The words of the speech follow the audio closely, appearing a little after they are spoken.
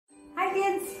Hi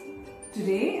kids!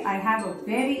 Today I have a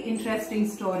very interesting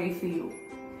story for you.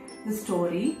 The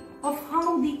story of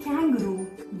how the kangaroo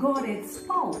got its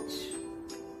pouch.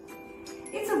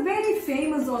 It's a very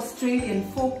famous Australian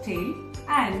folktale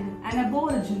and an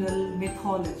Aboriginal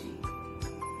mythology.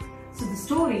 So the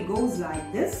story goes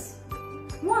like this.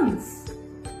 Once,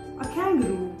 a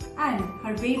kangaroo and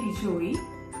her baby Joey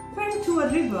went to a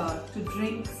river to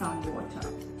drink some water.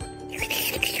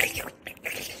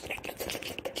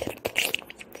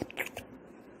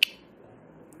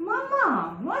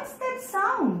 Mama, what's that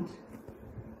sound?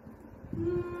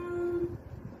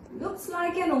 Looks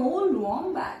like an old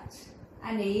wombat,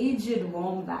 an aged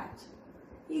wombat.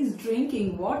 He's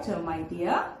drinking water, my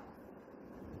dear.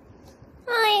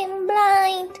 I am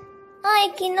blind.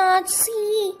 I cannot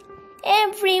see.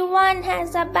 Everyone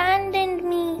has abandoned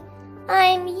me. I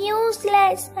am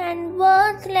useless and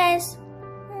worthless.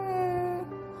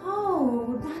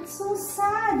 Oh, that's so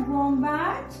sad,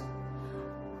 wombat.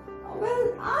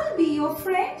 Well, I'll be your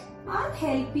friend. I'll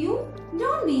help you.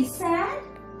 Don't be sad.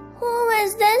 Who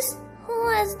is this? Who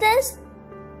is this?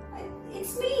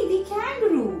 It's me, the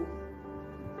kangaroo.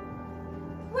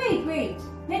 Wait.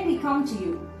 Let me come to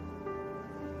you.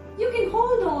 You can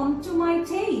hold on to my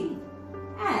tail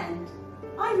and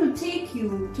I will take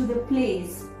you to the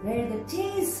place where the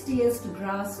tastiest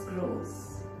grass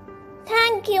grows.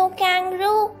 Thank you,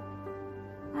 kangaroo.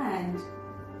 And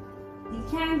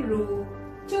the kangaroo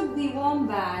took the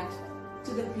wombat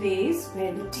to the place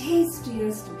where the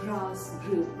tastiest grass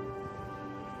grew.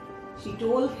 She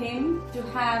told him to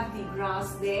have the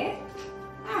grass there,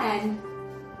 and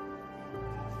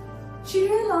she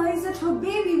realized that her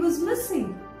baby was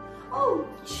missing. Oh,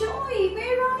 Joy,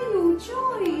 where are you,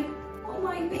 Joy? Oh,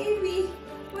 my baby,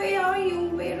 where are you?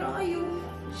 Where are you?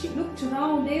 She looked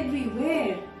around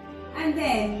everywhere, and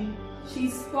then she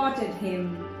spotted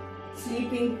him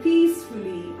sleeping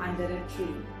peacefully under a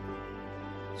tree.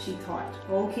 She thought,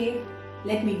 okay,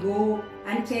 let me go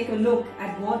and take a look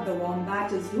at what the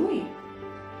wombat is doing.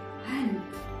 And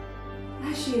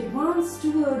as she advanced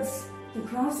towards the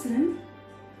grassland,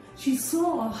 she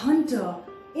saw a hunter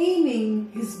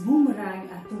aiming his boomerang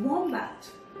at the wombat.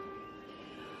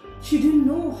 She didn't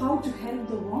know how to help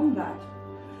the wombat,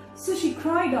 so she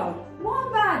cried out,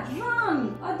 "Wombat,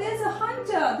 run! There's a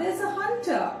hunter! There's a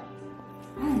hunter!"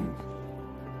 And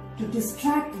to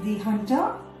distract the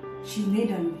hunter, she made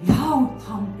a loud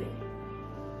thumping.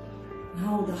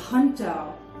 Now the hunter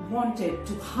wanted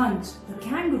to hunt the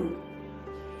kangaroo.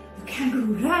 The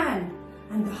kangaroo ran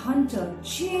and the hunter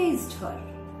chased her.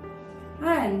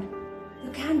 And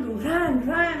the kangaroo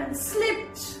ran and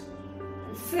slipped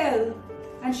and fell,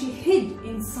 and she hid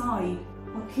inside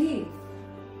a cave.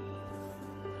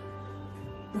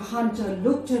 The hunter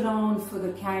looked around for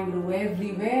the kangaroo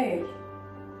everywhere,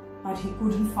 but he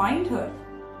couldn't find her.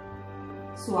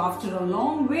 So after a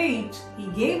long wait, he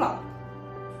gave up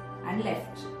and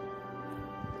left.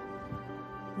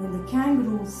 When the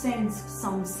kangaroo sensed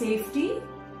some safety,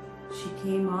 she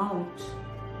came out.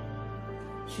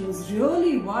 She was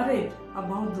really worried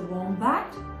about the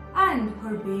wombat and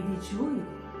her baby Joey.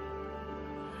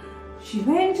 She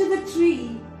went to the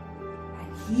tree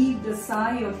and heaved a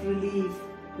sigh of relief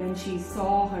when she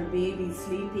saw her baby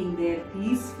sleeping there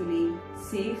peacefully,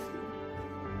 safely.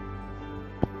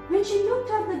 When she looked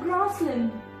at the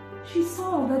grassland, she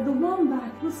saw that the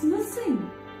wombat was missing.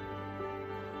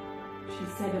 She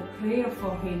said a prayer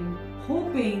for him,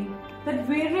 hoping that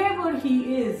wherever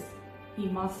he is, he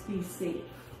must be safe.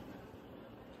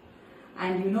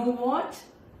 And you know what?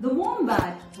 The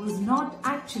wombat was not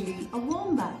actually a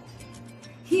wombat.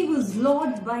 He was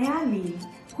Lord Byali,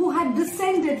 who had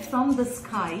descended from the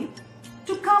sky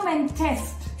to come and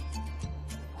test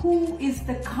who is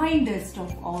the kindest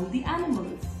of all the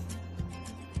animals.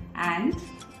 And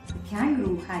the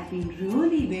kangaroo had been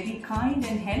really very kind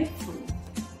and helpful.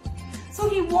 So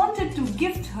he wanted to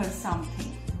gift her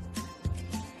something.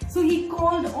 So he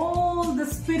called all the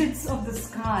spirits of the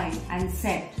sky and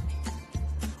said,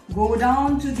 "Go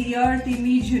down to the earth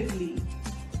immediately,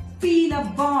 peel a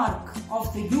bark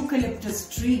of the eucalyptus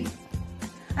tree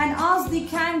and ask the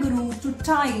kangaroo to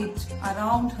tie it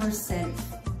around herself.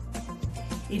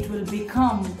 It will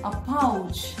become a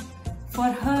pouch for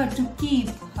her to keep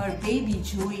her baby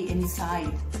Joey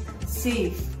inside,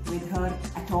 safe with her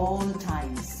at all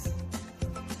times."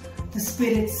 The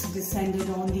spirits descended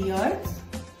on the earth.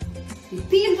 They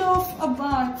peeled off a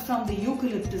bark from the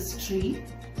eucalyptus tree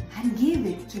and gave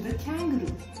it to the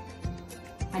kangaroo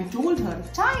and told her,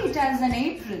 "Tie it as an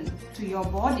apron to your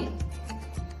body."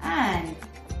 And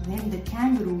when the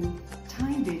kangaroo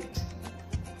tied it,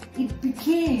 it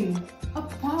became a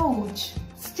pouch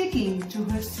sticking to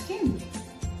her skin.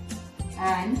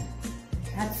 And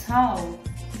that's how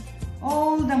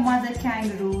all the mother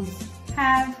kangaroos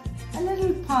have a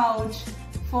little pouch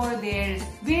for their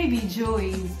baby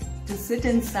joeys to sit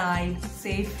inside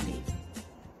safely.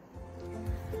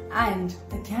 And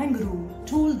the kangaroo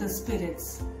told the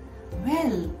spirits,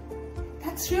 "Well,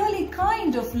 that's really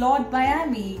kind of Lord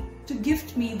Biami to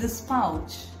gift me this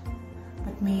pouch.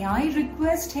 But may I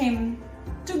request him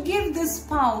to give this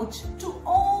pouch to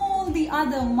all the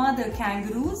other mother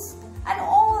kangaroos and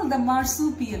all the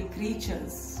marsupial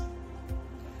creatures?"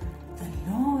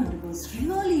 The Lord was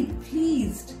really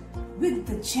pleased with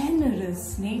the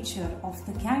generous nature of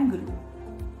the kangaroo,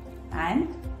 and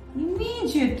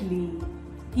immediately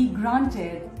he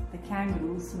granted the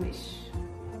kangaroo's wish.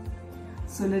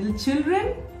 So little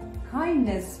children,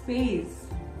 kindness pays,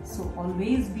 so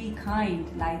always be kind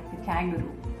like the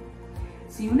kangaroo.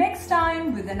 See you next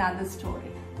time with another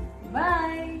story.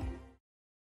 Bye.